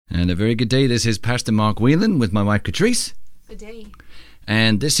And a very good day. This is Pastor Mark Whelan with my wife, Catrice. Good day.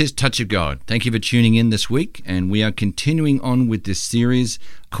 And this is Touch of God. Thank you for tuning in this week. And we are continuing on with this series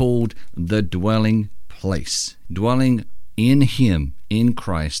called The Dwelling Place. Dwelling in Him, in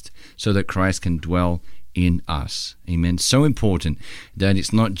Christ, so that Christ can dwell in us. Amen. So important that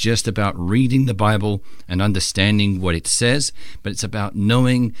it's not just about reading the Bible and understanding what it says, but it's about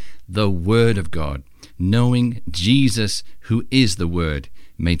knowing the Word of God, knowing Jesus, who is the Word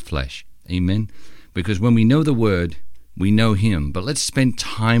made flesh. Amen. Because when we know the Word, we know Him. But let's spend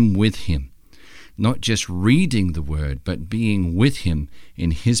time with Him, not just reading the Word, but being with Him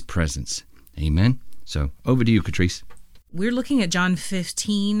in His presence. Amen. So over to you, Catrice. We're looking at John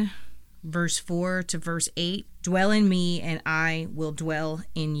 15, verse 4 to verse 8. Dwell in me, and I will dwell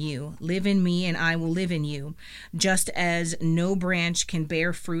in you. Live in me, and I will live in you. Just as no branch can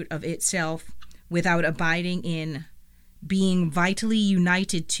bear fruit of itself without abiding in, being vitally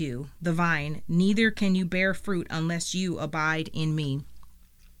united to the vine, neither can you bear fruit unless you abide in me.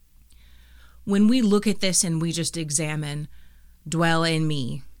 When we look at this and we just examine, dwell in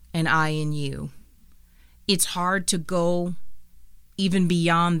me and I in you, it's hard to go even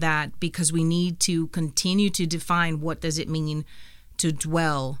beyond that because we need to continue to define what does it mean to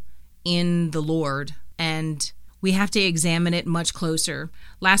dwell in the Lord, and we have to examine it much closer.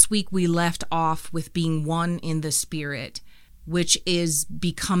 Last week we left off with being one in the Spirit, which is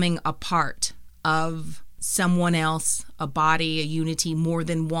becoming a part of someone else, a body, a unity, more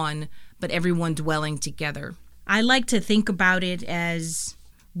than one, but everyone dwelling together. I like to think about it as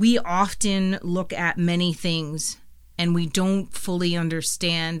we often look at many things and we don't fully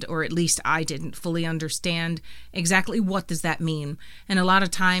understand, or at least I didn't fully understand exactly what does that mean. And a lot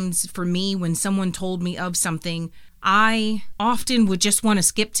of times for me, when someone told me of something, I often would just want to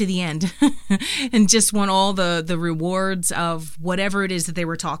skip to the end and just want all the rewards of whatever it is that they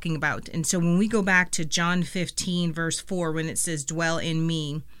were talking about. And so when we go back to John 15, verse 4, when it says, dwell in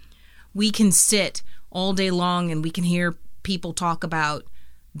me, we can sit all day long and we can hear people talk about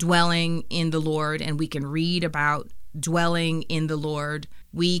dwelling in the Lord, and we can read about dwelling in the Lord.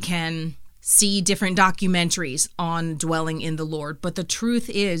 We can see different documentaries on dwelling in the Lord. But the truth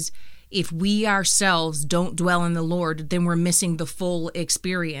is, if we ourselves don't dwell in the Lord, then we're missing the full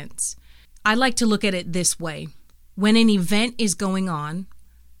experience. I like to look at it this way. When an event is going on,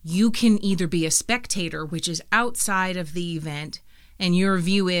 you can either be a spectator, which is outside of the event, and your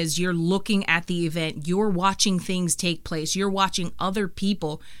view is you're looking at the event, you're watching things take place, you're watching other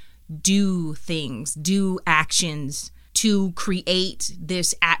people do things, do actions to create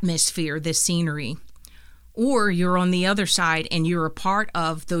this atmosphere, this scenery. Or you're on the other side and you're a part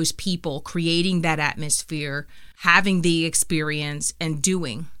of those people creating that atmosphere, having the experience and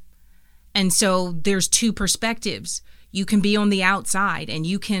doing. And so there's two perspectives. You can be on the outside and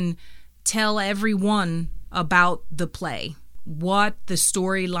you can tell everyone about the play, what the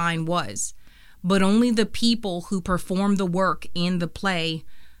storyline was. But only the people who perform the work in the play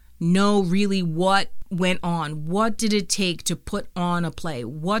know really what went on. What did it take to put on a play?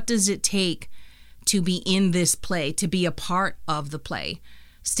 What does it take to be in this play, to be a part of the play?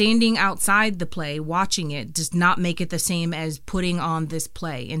 Standing outside the play, watching it, does not make it the same as putting on this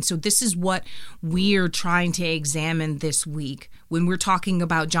play. And so this is what we're trying to examine this week when we're talking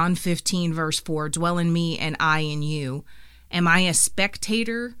about John 15, verse 4, dwell in me and I in you. Am I a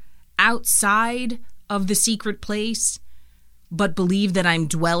spectator outside of the secret place, but believe that I'm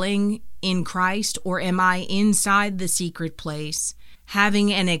dwelling in Christ? Or am I inside the secret place,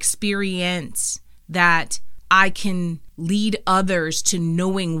 having an experience that I can lead others to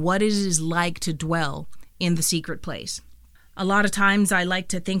knowing what it is like to dwell in the secret place? A lot of times I like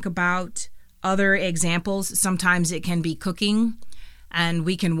to think about other examples. Sometimes it can be cooking, and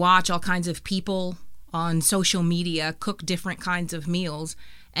we can watch all kinds of people on social media cook different kinds of meals,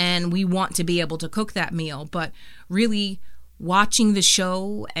 and we want to be able to cook that meal. But really, watching the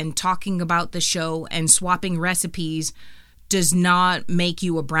show and talking about the show and swapping recipes does not make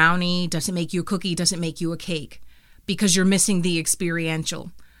you a brownie, doesn't make you a cookie, doesn't make you a cake, because you're missing the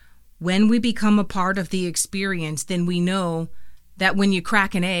experiential. When we become a part of the experience, then we know that when you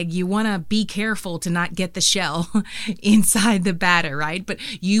crack an egg, you want to be careful to not get the shell inside the batter, right? But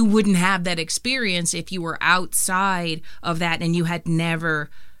you wouldn't have that experience if you were outside of that and you had never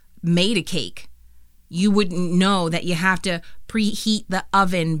made a cake. You wouldn't know that you have to preheat the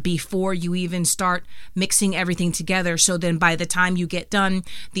oven before you even start mixing everything together. So then by the time you get done,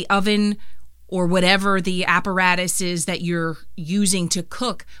 the oven or whatever the apparatus is that you're using to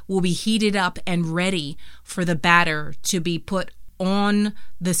cook will be heated up and ready for the batter to be put on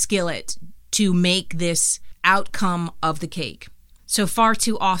the skillet to make this outcome of the cake. So far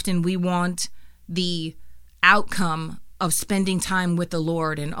too often we want the outcome of spending time with the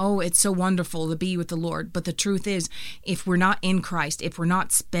Lord, and it's so wonderful to be with the Lord. But the truth is, if we're not in Christ, if we're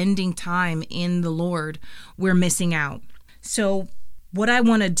not spending time in the Lord, we're missing out. So what I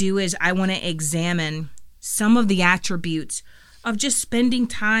want to do is I want to examine some of the attributes of just spending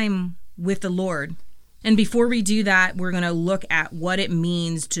time with the Lord. And before we do that, we're going to look at what it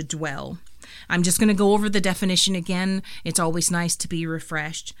means to dwell. I'm just going to go over the definition again. It's always nice to be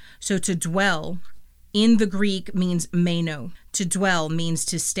refreshed. So to dwell in the Greek means meno. To dwell means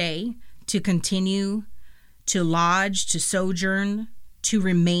to stay, to continue, to lodge, to sojourn, to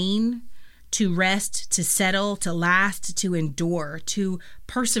remain, to rest, to settle, to last, to endure, to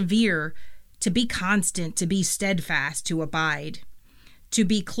persevere, to be constant, to be steadfast, to abide, to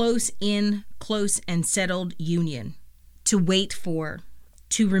be close in close and settled union, to wait for,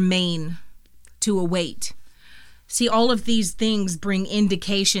 to remain, to await. See, all of these things bring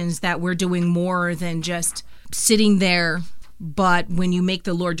indications that we're doing more than just sitting there. But when you make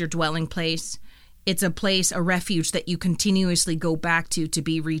the Lord your dwelling place, it's a place, a refuge that you continuously go back to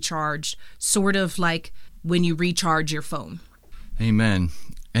be recharged, sort of like when you recharge your phone. Amen.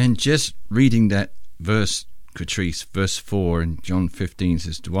 And just reading that verse, Catrice, verse 4 in John 15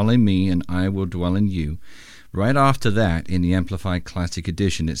 says, "Dwell in me and I will dwell in you." Right after that, in the Amplified Classic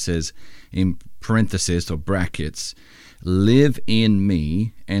Edition, it says, in parentheses or brackets, "Live in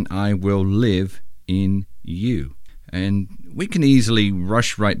me and I will live in you." And we can easily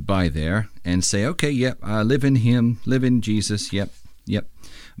rush right by there and say, okay, yep, I live in him, live in Jesus, yep.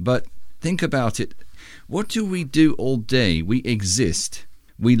 But think about it. What do we do all day? We exist.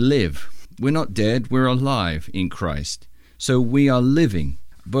 We live. We're not dead. We're alive in Christ. So we are living.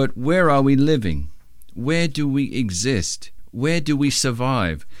 But where are we living? Where do we exist? Where do we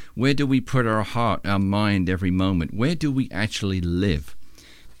survive? Where do we put our heart, our mind every moment? Where do we actually live?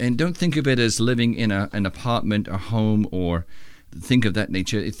 And don't think of it as living in an apartment, a home, or think of that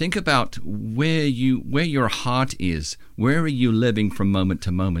nature. Think about where your heart is. Where are you living from moment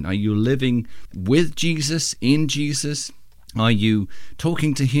to moment? Are you living with Jesus, in Jesus? Are you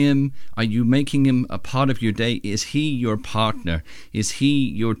talking to him? Are you making him a part of your day? Is he your partner? Is he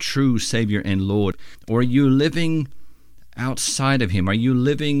your true Savior and Lord? Or are you living outside of him? Are you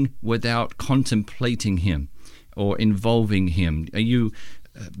living without contemplating him or involving him? Are you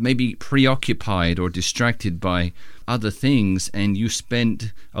maybe preoccupied or distracted by other things, and you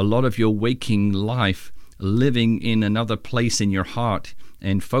spend a lot of your waking life living in another place in your heart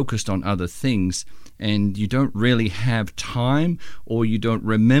and focused on other things, and you don't really have time, or you don't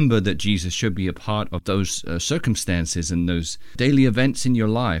remember that Jesus should be a part of those circumstances and those daily events in your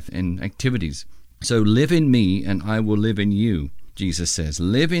life and activities. So live in me and I will live in you, Jesus says.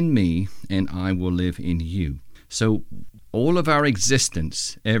 Live in me and I will live in you. So all of our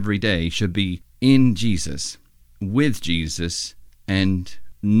existence every day should be in Jesus, with Jesus, and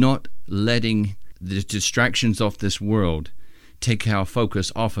not letting the distractions of this world take our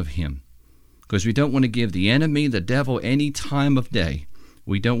focus off of him. Because we don't want to give the enemy, the devil, any time of day.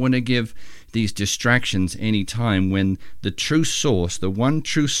 We don't want to give these distractions any time when the true source, the one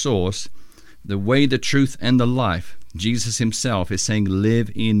true source, the way, the truth, and the life, Jesus himself is saying,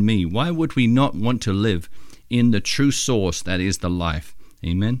 live in me. Why would we not want to live in the true source that is the life?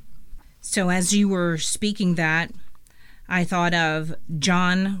 Amen? So as you were speaking that, I thought of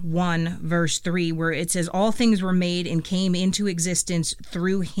John 1, verse 3, where it says, "All things were made and came into existence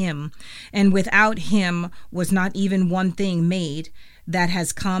through him, and without him was not even one thing made that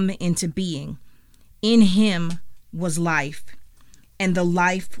has come into being. In him was life, and the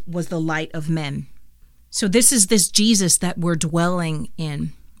life was the light of men." So this is this Jesus that we're dwelling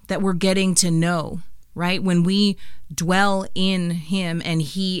in, that we're getting to know, right? When we dwell in him and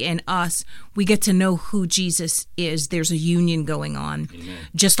he and us, we get to know who Jesus is. There's a union going on. Amen.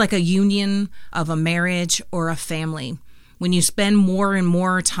 Just like a union of a marriage or a family. When you spend more and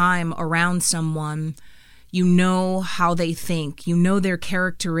more time around someone, you know how they think. You know their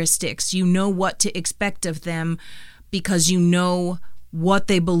characteristics. You know what to expect of them because you know what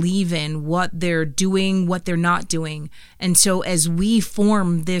they believe in, what they're doing, what they're not doing. And so as we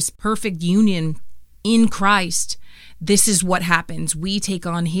form this perfect union in Christ, this is what happens. We take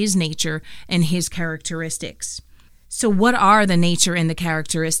on his nature and his characteristics. So what are the nature and the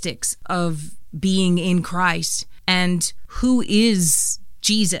characteristics of being in Christ? And who is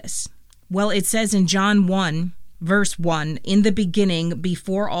Jesus? Well, it says in John 1, verse 1, "In the beginning,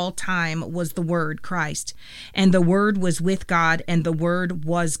 before all time, was the Word, Christ. And the Word was with God, and the Word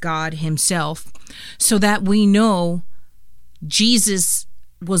was God himself." So that we know Jesus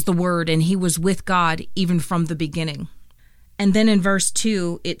was the Word, and he was with God even from the beginning. And then in verse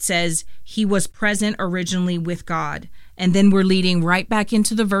 2, it says, he was present originally with God. And then we're leading right back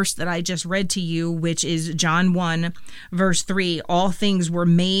into the verse that I just read to you, which is John 1, verse 3. All things were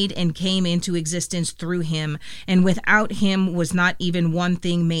made and came into existence through him, and without him was not even one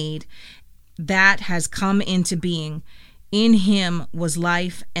thing made that has come into being. In him was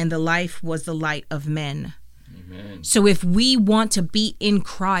life, and the life was the light of men. Amen. So if we want to be in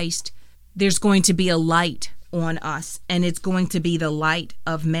Christ, there's going to be a light on us, and it's going to be the light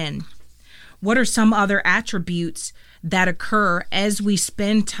of men. What are some other attributes that occur as we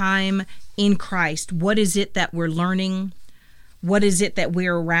spend time in Christ? What is it that we're learning? What is it that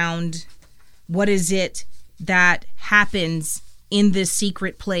we're around? What is it that happens in this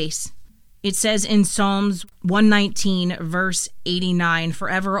secret place? It says in Psalms 119, verse 89,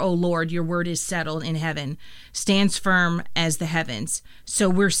 forever, O Lord, your word is settled in heaven, stands firm as the heavens. So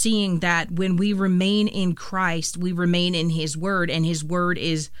we're seeing that when we remain in Christ, we remain in his word, and his word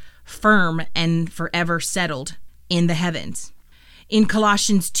is firm and forever settled in the heavens. In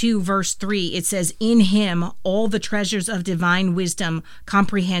Colossians 2, verse 3, it says, in him all the treasures of divine wisdom,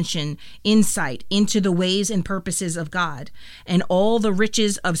 comprehension, insight into the ways and purposes of God, and all the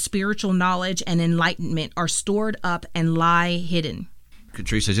riches of spiritual knowledge and enlightenment are stored up and lie hidden.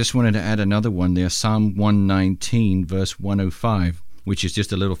 Catrice, I just wanted to add another one there, Psalm 119, verse 105, which is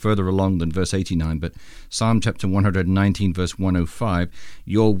just a little further along than verse 89, but Psalm chapter 119, verse 105,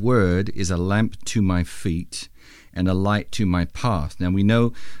 your word is a lamp to my feet and a light to my path. Now we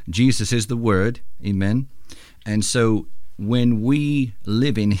know Jesus is the Word, amen? And so when we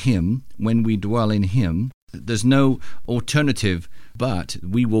live in him, when we dwell in him, there's no alternative, but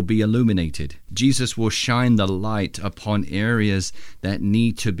we will be illuminated. Jesus will shine the light upon areas that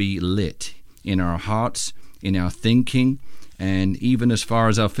need to be lit in our hearts, in our thinking, and even as far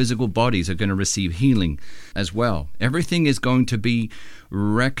as our physical bodies are going to receive healing as well. Everything is going to be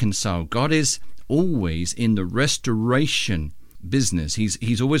reconciled. God is always in the restoration business.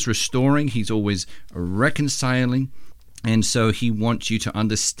 He's always restoring. He's always reconciling. And so he wants you to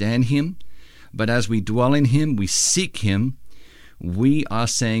understand him. But as we dwell in him, we seek him, we are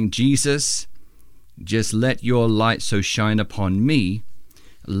saying, Jesus, just let your light so shine upon me.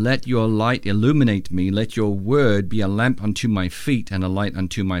 Let your light illuminate me. Let your word be a lamp unto my feet and a light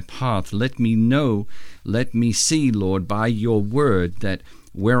unto my path. Let me know, let me see, Lord, by your word that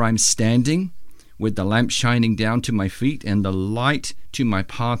where I'm standing, with the lamp shining down to my feet and the light to my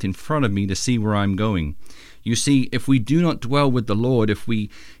path in front of me to see where I'm going. You see, if we do not dwell with the Lord, if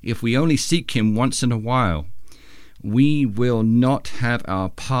we only seek him once in a while, we will not have our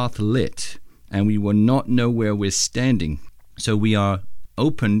path lit and we will not know where we're standing. So we are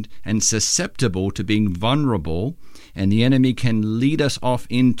opened and susceptible to being vulnerable, and the enemy can lead us off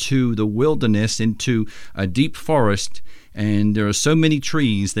into the wilderness, into a deep forest, and there are so many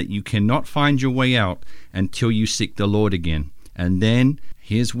trees that you cannot find your way out until you seek the Lord again. And then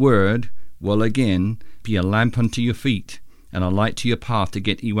his word will again be a lamp unto your feet and a light to your path to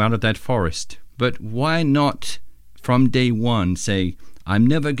get you out of that forest. But why not from day one say, I'm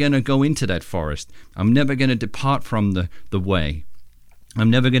never going to go into that forest. I'm never going to depart from the way. I'm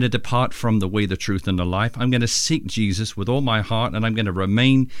never going to depart from the way, the truth, and the life. I'm going to seek Jesus with all my heart, and I'm going to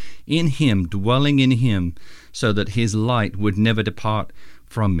remain in him, dwelling in him, so that his light would never depart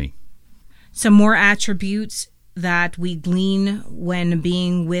from me. Some more attributes that we glean when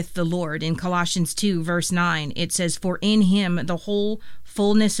being with the Lord. In Colossians 2, verse 9, it says, for in him the whole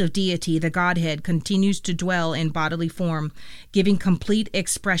fullness of deity, the Godhead, continues to dwell in bodily form, giving complete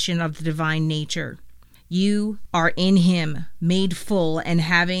expression of the divine nature. You are in him, made full, and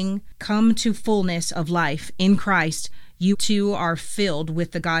having come to fullness of life in Christ, you too are filled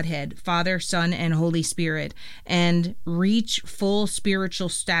with the Godhead, Father, Son, and Holy Spirit, and reach full spiritual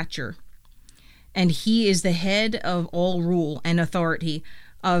stature. And he is the head of all rule and authority,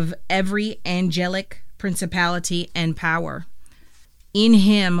 of every angelic principality and power. In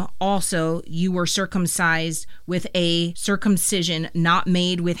him also you were circumcised with a circumcision not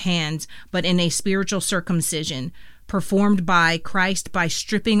made with hands, but in a spiritual circumcision, performed by Christ by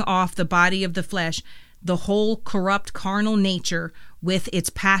stripping off the body of the flesh, the whole corrupt carnal nature with its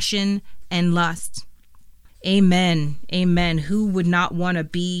passion and lust. Amen. Amen. Who would not want to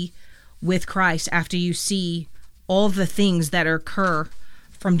be with Christ after you see all the things that occur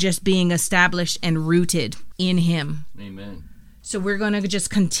from just being established and rooted in him? Amen. So we're going to just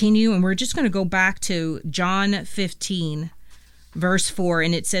continue, and we're just going to go back to John 15, verse 4,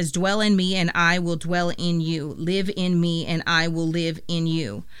 and it says, dwell in me, and I will dwell in you. Live in me, and I will live in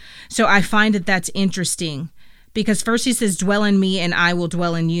you. So I find that that's interesting, Because first he says, dwell in me and I will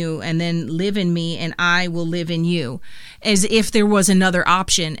dwell in you, and then live in me and I will live in you, as if there was another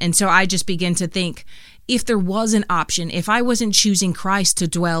option. And so I just begin to think, if there was an option, if I wasn't choosing Christ to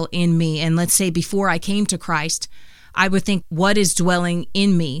dwell in me, and let's say before I came to Christ, I would think, what is dwelling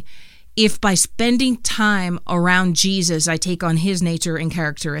in me? If by spending time around Jesus, I take on his nature and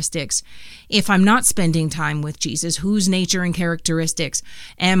characteristics, if I'm not spending time with Jesus, whose nature and characteristics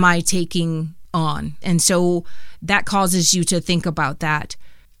am I taking on? And so that causes you to think about that.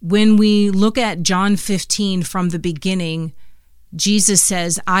 When we look at John 15 from the beginning, Jesus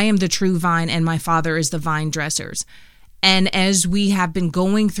says, I am the true vine and my Father is the vine dressers. And as we have been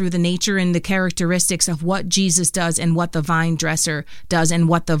going through the nature and the characteristics of what Jesus does and what the vine dresser does and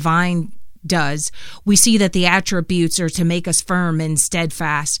what the vine does, we see that the attributes are to make us firm and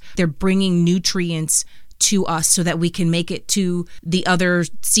steadfast. They're bringing nutrients to us so that we can make it to the other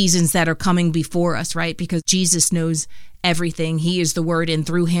seasons that are coming before us, right? Because Jesus knows everything. He is the Word, and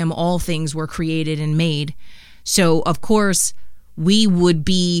through him all things were created and made. So, of course, we would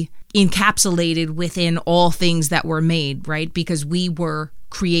be encapsulated within all things that were made, right? Because we were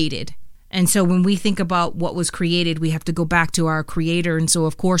created. And so when we think about what was created, we have to go back to our Creator. And so,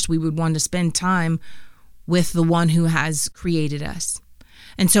 of course, we would want to spend time with the one who has created us.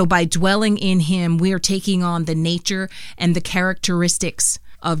 And so by dwelling in him, we are taking on the nature and the characteristics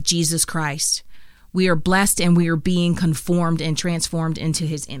of Jesus Christ. We are blessed and we are being conformed and transformed into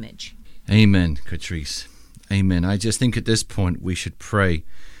his image. Amen, Catrice. Amen. I just think at this point we should pray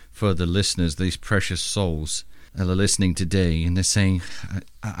for the listeners, these precious souls that are listening today, and they're saying,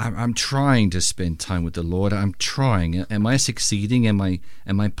 I'm trying to spend time with the Lord. I'm trying. Am I succeeding? Am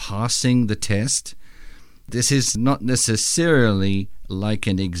I passing the test? This is not necessarily like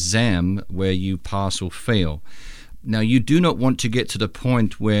an exam where you pass or fail. Now, you do not want to get to the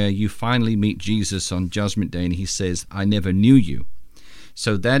point where you finally meet Jesus on Judgment Day and he says, I never knew you.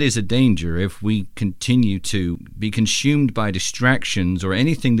 So that is a danger if we continue to be consumed by distractions or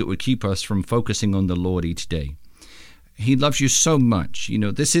anything that would keep us from focusing on the Lord each day. He loves you so much. You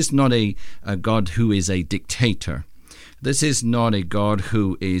know, this is not a God who is a dictator. This is not a God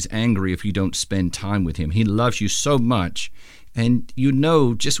who is angry if you don't spend time with him. He loves you so much. And you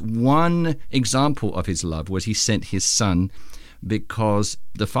know, just one example of his love was he sent his son, because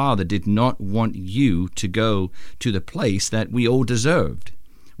the Father did not want you to go to the place that we all deserved,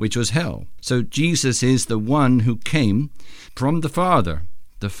 which was hell. So Jesus is the one who came from the Father.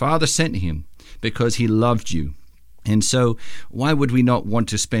 The Father sent him because he loved you. And so why would we not want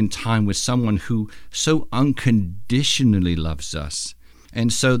to spend time with someone who so unconditionally loves us?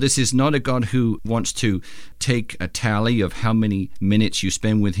 And so this is not a God who wants to take a tally of how many minutes you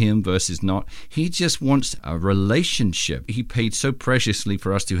spend with him versus not. He just wants a relationship. He paid so preciously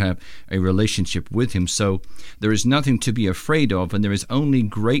for us to have a relationship with him. So there is nothing to be afraid of, and there is only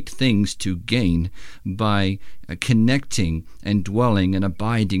great things to gain by connecting and dwelling and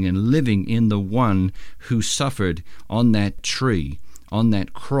abiding and living in the one who suffered on that tree, on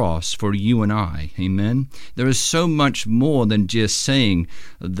that cross for you and I. Amen. There is so much more than just saying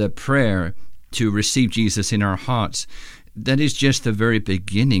the prayer to receive Jesus in our hearts. That is just the very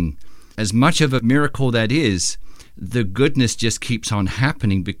beginning. As much of a miracle that is, the goodness just keeps on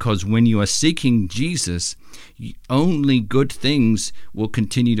happening, because when you are seeking Jesus, only good things will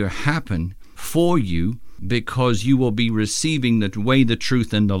continue to happen for you, because you will be receiving the way, the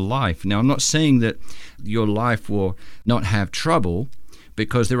truth, and the life. Now, I'm not saying that your life will not have trouble,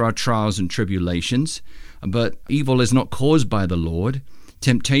 because there are trials and tribulations, but evil is not caused by the Lord.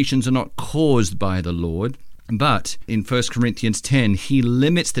 Temptations are not caused by the Lord. But in 1 Corinthians 10, he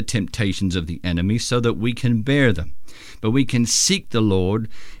limits the temptations of the enemy so that we can bear them. But we can seek the Lord,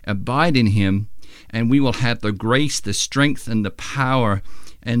 abide in him, and we will have the grace, the strength, and the power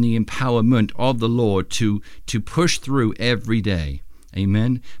and the empowerment of the Lord to push through every day.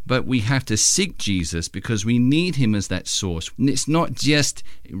 Amen. But we have to seek Jesus because we need him as that source. And it's not just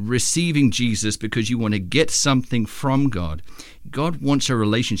receiving Jesus because you want to get something from God. God wants a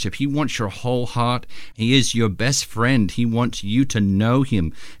relationship. He wants your whole heart. He is your best friend. He wants you to know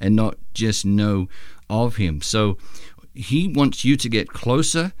him and not just know of him. So he wants you to get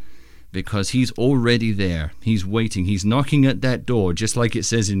closer, because he's already there. He's waiting. He's knocking at that door, just like it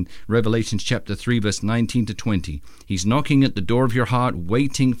says in Revelation chapter 3, verse 19 to 20. He's knocking at the door of your heart,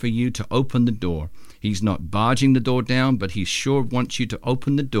 waiting for you to open the door. He's not barging the door down, but he sure wants you to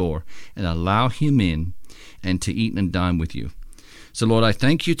open the door and allow him in and to eat and dine with you. So, Lord, I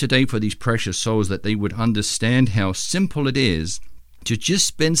thank you today for these precious souls, that they would understand how simple it is to just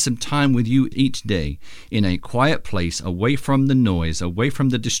spend some time with you each day in a quiet place, away from the noise, away from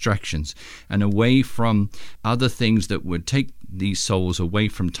the distractions, and away from other things that would take these souls away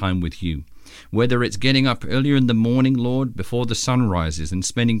from time with you. Whether it's getting up earlier in the morning, Lord, before the sun rises, and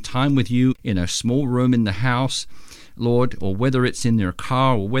spending time with you in a small room in the house, Lord, or whether it's in their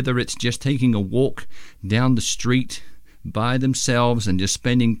car, or whether it's just taking a walk down the street by themselves and just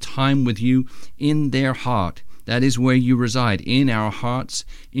spending time with you in their heart. That is where you reside, in our hearts,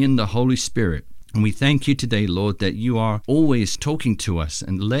 in the Holy Spirit. And we thank you today, Lord, that you are always talking to us,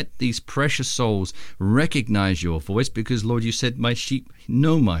 and let these precious souls recognize your voice, because, Lord, you said, my sheep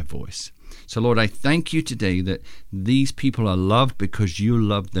know my voice. So, Lord, I thank you today that these people are loved because you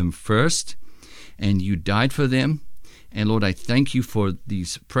loved them first and you died for them. And, Lord, I thank you for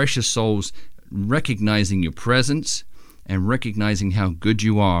these precious souls recognizing your presence and recognizing how good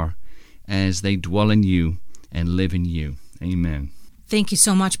you are as they dwell in you and live in you. Amen. Thank you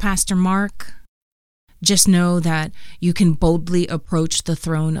so much, Pastor Mark. Just know that you can boldly approach the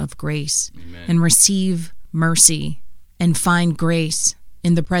throne of grace. Amen. And receive mercy and find grace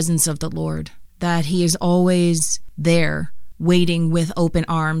in the presence of the Lord, that he is always there waiting with open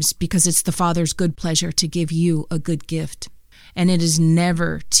arms, because it's the Father's good pleasure to give you a good gift. And it is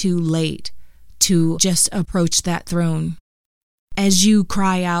never too late to just approach that throne. As you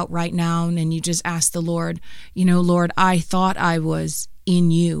cry out right now and you just ask the Lord, Lord, I thought I was in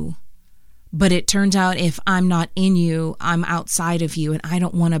you, but it turns out if I'm not in you, I'm outside of you, and I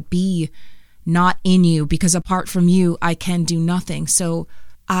don't want to be not in you, because apart from you, I can do nothing. So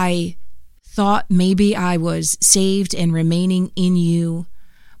I thought maybe I was saved and remaining in you,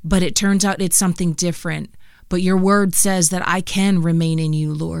 but it turns out it's something different. But your word says that I can remain in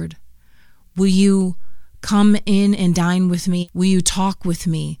you, Lord. Will you come in and dine with me? Will you talk with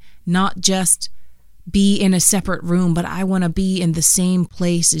me? Not just be in a separate room, but I want to be in the same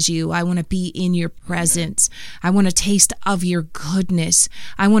place as you. I want to be in your presence. I want to taste of your goodness.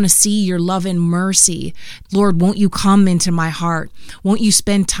 I want to see your love and mercy. Lord, won't you come into my heart? Won't you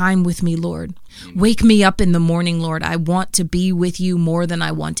spend time with me, Lord? Wake me up in the morning, Lord. I want to be with you more than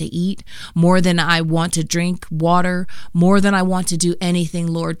I want to eat, more than I want to drink water, more than I want to do anything,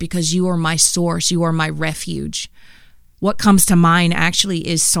 Lord, because you are my source. You are my refuge. What comes to mind actually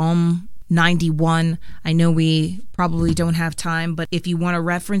is Psalm 91. I know we probably don't have time, but if you want to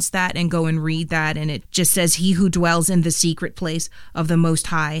reference that and go and read that, and it just says, he who dwells in the secret place of the Most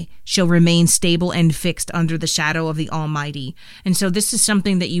High shall remain stable and fixed under the shadow of the Almighty. And so this is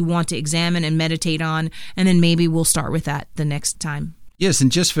something that you want to examine and meditate on, and then maybe we'll start with that the next time. Yes,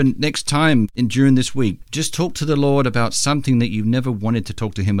 and just for next time and during this week, just talk to the Lord about something that you've never wanted to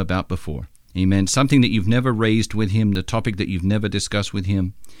talk to him about before. Amen. Something that you've never raised with him, the topic that you've never discussed with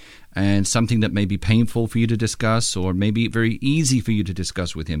him, and something that may be painful for you to discuss, or maybe very easy for you to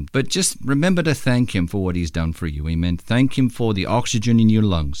discuss with him. But just remember to thank him for what he's done for you. Amen. Thank him for the oxygen in your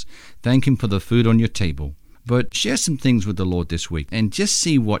lungs. Thank him for the food on your table. But share some things with the Lord this week and just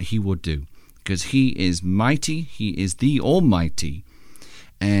see what he will do, because he is mighty. He is the Almighty,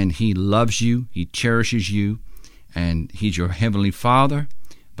 and he loves you. He cherishes you, and he's your heavenly Father,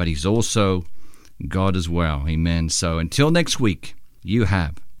 but he's also God as well. Amen. So until next week, you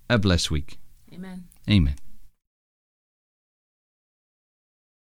have a blessed week. Amen. Amen.